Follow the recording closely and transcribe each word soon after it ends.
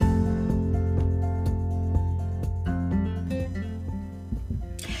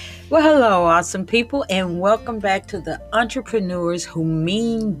Well, hello, awesome people, and welcome back to the Entrepreneurs Who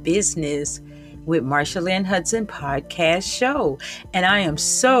Mean Business with Marsha Lynn Hudson podcast show. And I am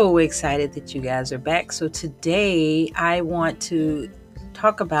so excited that you guys are back. So today I want to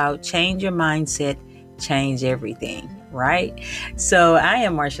talk about change your mindset, change everything. Right? So I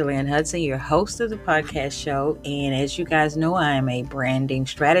am Marsha Lynn Hudson, your host of the podcast show. And as you guys know, I am a branding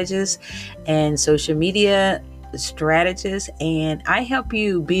strategist and social media strategist, and I help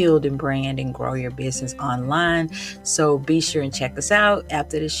you build and brand and grow your business online. So be sure and check us out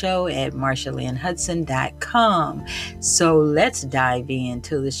after the show at marshalynhudson.com. So let's dive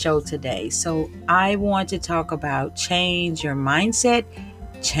into the show today. So I want to talk about change your mindset,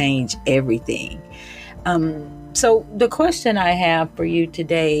 change everything. So the question I have for you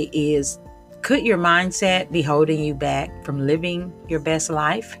today is, could your mindset be holding you back from living your best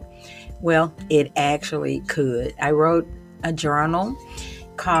life? Well, it actually could. I wrote a journal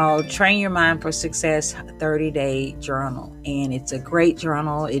called Train Your Mind for Success 30-Day Journal. And it's a great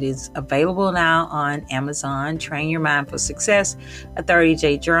journal. It is available now on Amazon. Train Your Mind for Success, a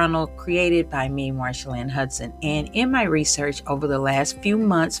 30-Day Journal created by me, Marsha Lynn Hudson. And in my research over the last few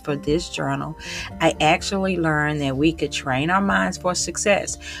months for this journal, I actually learned that we could train our minds for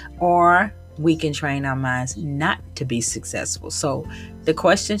success, or we can train our minds not to be successful. So the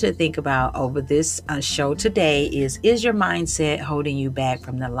question to think about over this show today is your mindset holding you back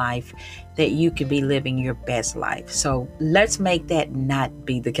from the life that you can be living your best life? So let's make that not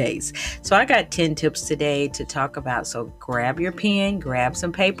be the case. So I got 10 tips today to talk about. So grab your pen, grab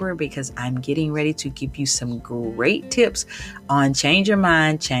some paper, because I'm getting ready to give you some great tips on change your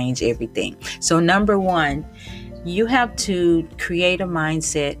mind, change everything. So number one, you have to create a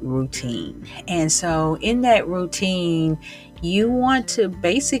mindset routine. And so in that routine, you want to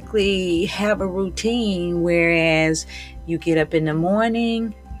basically have a routine, whereas you get up in the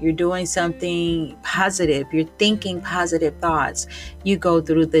morning, you're doing something positive, you're thinking positive thoughts. You go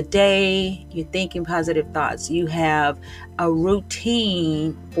through the day, you're thinking positive thoughts. You have a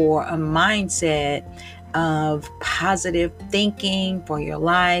routine for a mindset of positive thinking for your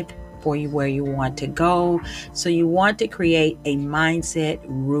life, for you, where you want to go. So you want to create a mindset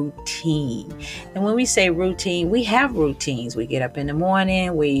routine. And when we say routine, we have routines. We get up in the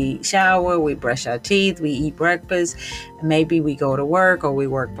morning, we shower, we brush our teeth, we eat breakfast. Maybe we go to work or we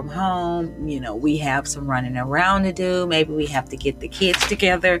work from home. We have some running around to do. Maybe we have to get the kids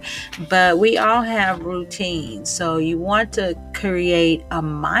together, but we all have routines. So you want to create a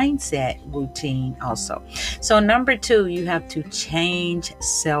mindset routine also. So number two, you have to change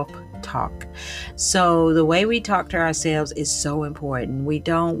self-talk. So the way we talk to ourselves is so important. We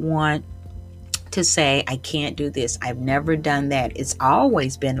don't want to say, I can't do this. I've never done that. It's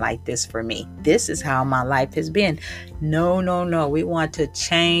always been like this for me. This is how my life has been. No. We want to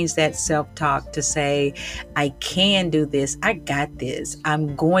change that self-talk to say, I can do this. I got this.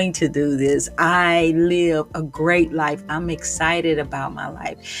 I'm going to do this. I live a great life. I'm excited about my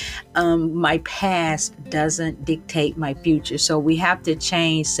life. My past doesn't dictate my future. So we have to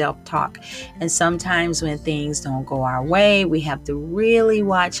change self-talk. And sometimes when things don't go our way, we have to really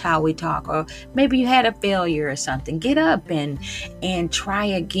watch how we talk. Or maybe you had a failure or something. Get up and try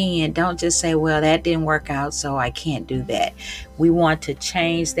again. Don't just say, well, that didn't work out, so I can't do that. We want to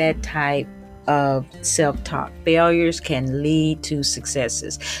change that type of self-talk. Failures can lead to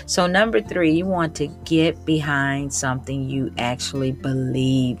successes. So number three, you want to get behind something you actually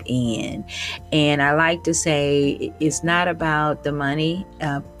believe in. And I like to say it's not about the money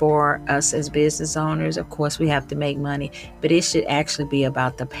for us as business owners. Of course, we have to make money, but it should actually be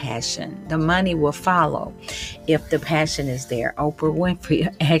about the passion. The money will follow if the passion is there. Oprah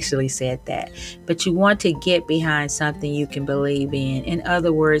Winfrey actually said that. But you want to get behind something you can believe in. In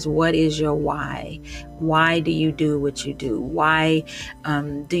other words, what is your why? Why do you do what you do? Why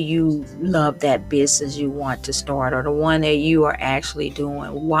do you love that business you want to start, or the one that you are actually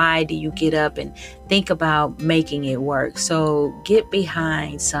doing? Why do you get up and think about making it work? So get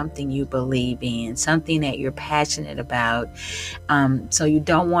behind something you believe in, something that you're passionate about. So you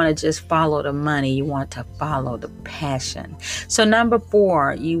don't want to just follow the money. You want to follow the passion. So number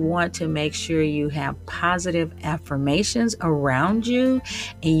four, you want to make sure you have positive affirmations around you,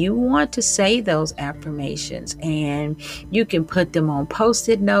 and you want to say those affirmations, and you can put them on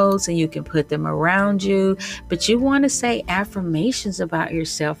post-it notes and you can put them around you, but you want to say affirmations about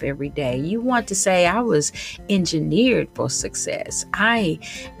yourself every day. You want to say, I was engineered for success. I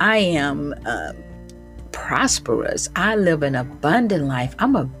am prosperous. I live an abundant life.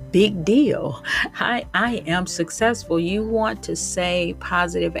 I'm a big deal. I am successful. You want to say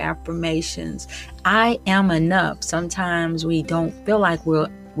positive affirmations. I am enough. Sometimes we don't feel like we're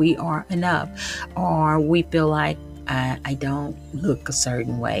we are enough, or we feel like I don't look a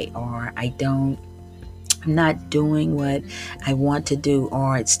certain way, or I'm not doing what I want to do,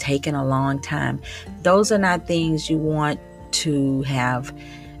 or it's taken a long time. Those are not things you want to have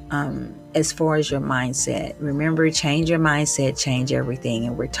as far as your mindset. Remember, change your mindset, change everything.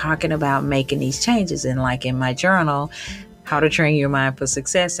 And we're talking about making these changes. And like in my journal, How to Train Your Mind for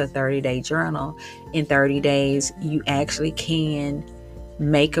Success, a 30-day journal. In 30 days, you actually can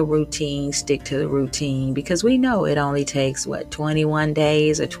make a routine, stick to the routine, because we know it only takes 21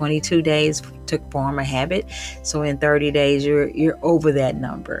 days or 22 days to form a habit. So in 30 days you're over that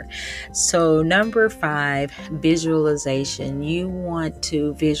number. So number 5, visualization. You want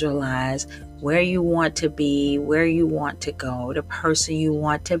to visualize where you want to be, where you want to go, the person you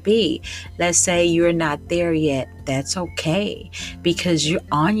want to be. Let's say you're not there yet. That's okay, because you're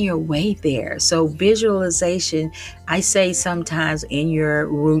on your way there. So visualization, I say sometimes in your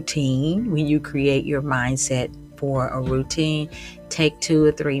routine, when you create your mindset for a routine, take 2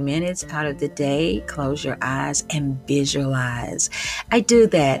 or 3 minutes out of the day, close your eyes and visualize. I do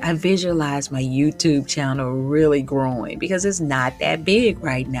that. I visualize my YouTube channel really growing because it's not that big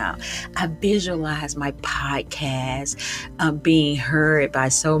right now. I visualize my podcast being heard by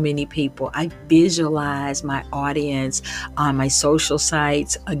so many people. I visualize my audience on my social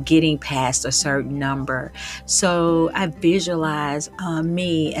sites getting past a certain number. So I visualize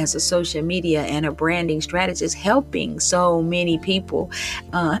me as a social media and a branding strategist helping so many people.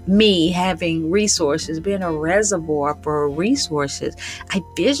 Me having resources, being a reservoir for resources. I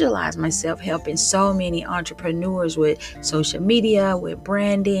visualize myself helping so many entrepreneurs with social media, with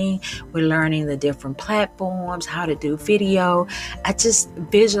branding, with learning the different platforms, how to do video. I just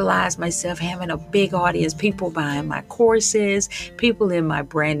visualize myself having a big audience, people buying my courses, people in my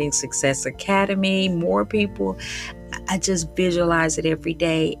Branding Success Academy, more people. I just visualize it every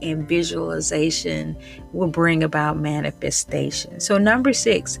day, and visualization will bring about manifestation. So number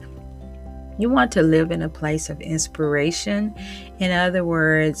 6, you want to live in a place of inspiration. In other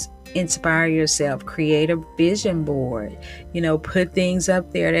words, inspire yourself, create a vision board, put things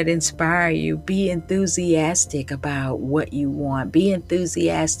up there that inspire you. Be enthusiastic about what you want. Be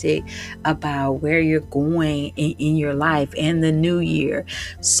enthusiastic about where you're going in your life and the new year.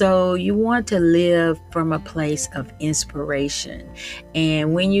 So you want to live from a place of inspiration.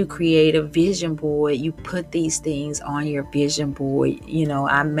 And when you create a vision board, you put these things on your vision board.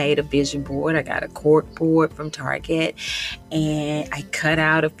 I made a vision board. I got a cork board from Target, and I cut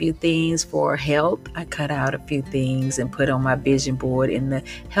out a few things for health. I cut out a few things and put on my vision board in the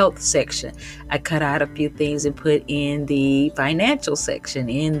health section. I cut out a few things and put in the financial section,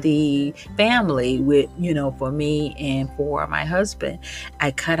 in the family with, for me and for my husband. I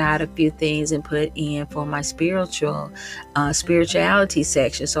cut out a few things and put in for my spirituality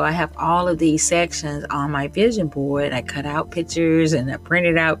section. So I have all of these sections on my vision board. I cut out pictures and I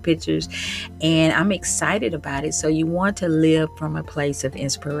printed out pictures, and I'm excited about it. So you want to live from a place of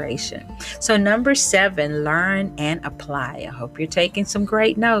inspiration. So number 7, learn and apply. I hope you're taking some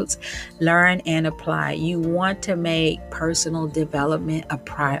great notes. Learn and apply. You want to make personal development a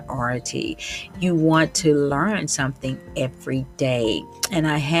priority. You want to learn something every day. And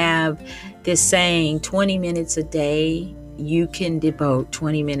I have this saying, 20 minutes a day. You can devote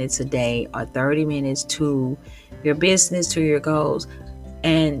 20 minutes a day or 30 minutes to your business, to your goals.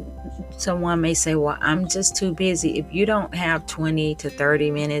 And someone may say, well, I'm just too busy. If you don't have 20 to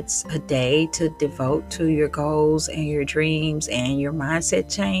 30 minutes a day to devote to your goals and your dreams and your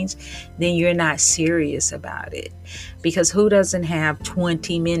mindset change, then you're not serious about it. Because who doesn't have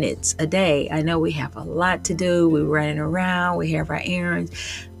 20 minutes a day? I know we have a lot to do. We're running around. We have our errands.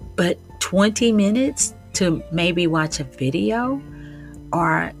 But 20 minutes to maybe watch a video,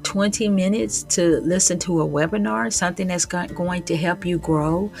 or 20 minutes to listen to a webinar, something that's going to help you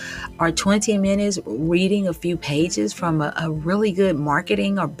grow, or 20 minutes reading a few pages from a really good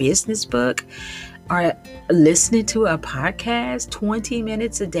marketing or business book, or listening to a podcast, 20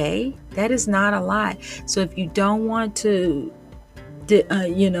 minutes a day, that is not a lot. So if you don't want to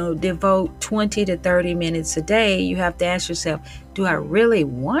devote 20 to 30 minutes a day, you have to ask yourself, do I really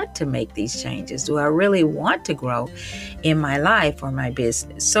want to make these changes? Do I really want to grow in my life or my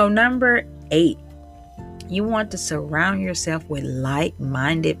business? So number 8, you want to surround yourself with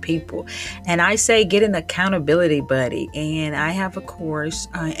like-minded people. And I say get an accountability buddy. And I have a course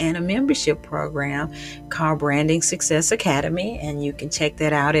and a membership program called Branding Success Academy. And you can check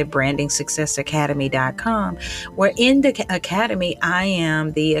that out at brandingsuccessacademy.com. Where in the academy, I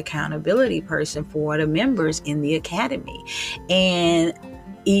am the accountability person for the members in the academy. And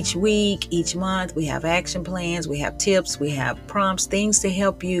each week, each month, we have action plans, we have tips, we have prompts, things to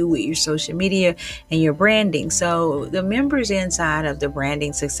help you with your social media and your branding. So the members inside of the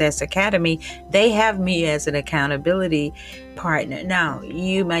Branding Success Academy, they have me as an accountability partner. Now,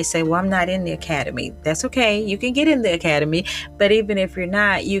 you might say, well, I'm not in the academy. That's okay. You can get in the academy. But even if you're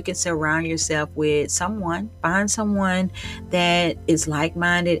not, you can surround yourself with someone, find someone that is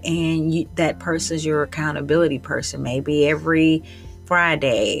like-minded, and that person's your accountability person. Maybe every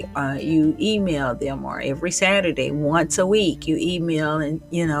Friday, you email them, or every Saturday, once a week, you email, and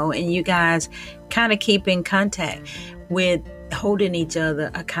you guys kind of keep in contact with holding each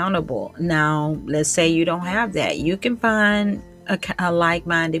other accountable. Now, let's say you don't have that. You can find a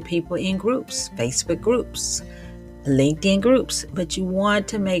like-minded people in groups, Facebook groups, LinkedIn groups, but you want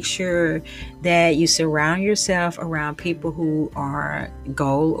to make sure that you surround yourself around people who are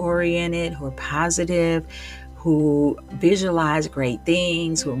goal-oriented, who are positive, who visualize great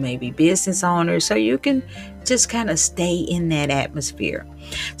things, who may be business owners, so you can just kind of stay in that atmosphere.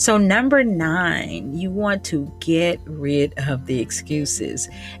 So number 9, you want to get rid of the excuses.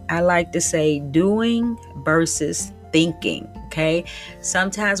 I like to say doing versus thinking. Okay.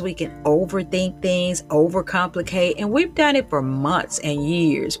 Sometimes we can overthink things, overcomplicate, and we've done it for months and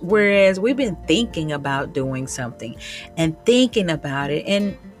years, whereas we've been thinking about doing something and thinking about it,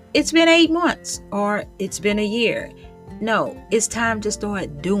 and it's been 8 months or it's been a year. No, it's time to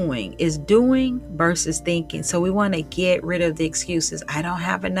start doing. It's doing versus thinking. So we want to get rid of the excuses. I don't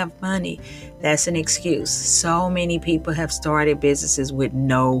have enough money. That's an excuse. So many people have started businesses with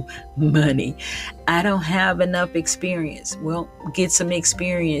no money. I don't have enough experience. Well, get some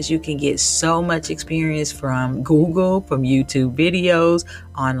experience. You can get so much experience from Google, from YouTube videos,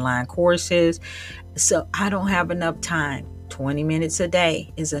 online courses. So I don't have enough time. 20 minutes a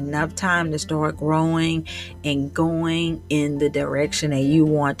day is enough time to start growing and going in the direction that you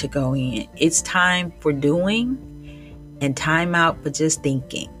want to go in. It's time for doing and time out for just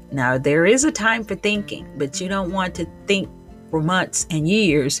thinking. Now, there is a time for thinking, but you don't want to think for months and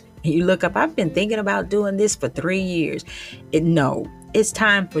years. And you look up, I've been thinking about doing this for 3 years. No, it's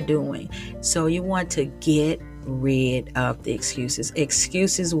time for doing. So you want to get rid of the excuses.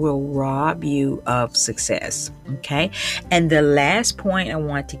 Excuses will rob you of success. Okay. And the last point I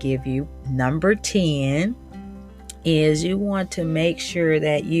want to give you, number 10, is you want to make sure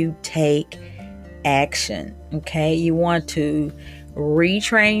that you take action. Okay. You want to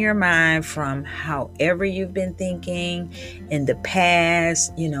retrain your mind from however you've been thinking in the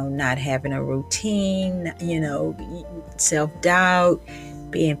past, not having a routine, self-doubt,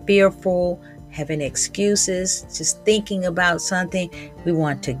 being fearful, having excuses, just thinking about something. We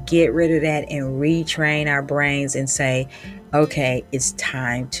want to get rid of that and retrain our brains and say, okay, it's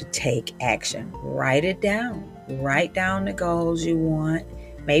time to take action. Write it down. Write down the goals you want.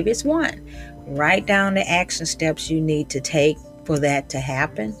 Maybe it's one. Write down the action steps you need to take for that to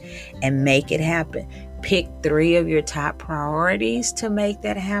happen and make it happen. Pick 3 of your top priorities to make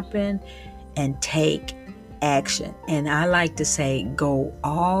that happen and take action. And I like to say, go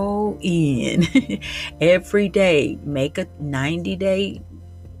all in every day. Make a 90-day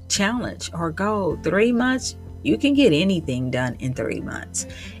challenge or goal. 3 months, you can get anything done in 3 months.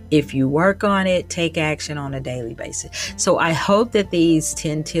 If you work on it, take action on a daily basis. So I hope that these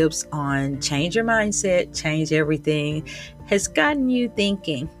 10 tips on change your mindset, change everything, has gotten you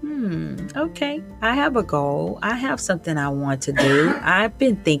thinking, okay, I have a goal. I have something I want to do. I've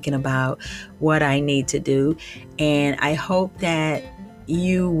been thinking about what I need to do. And I hope that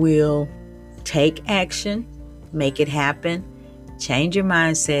you will take action, make it happen, change your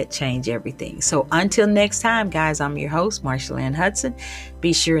mindset, change everything. So until next time, guys, I'm your host, Marsha Lynn Hudson.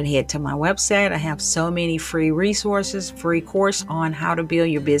 Be sure and head to my website. I have so many free resources, free course on how to build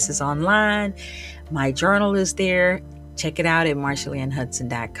your business online. My journal is there. Check it out at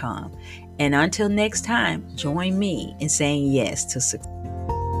marshalynhudson.com. And until next time, join me in saying yes to success.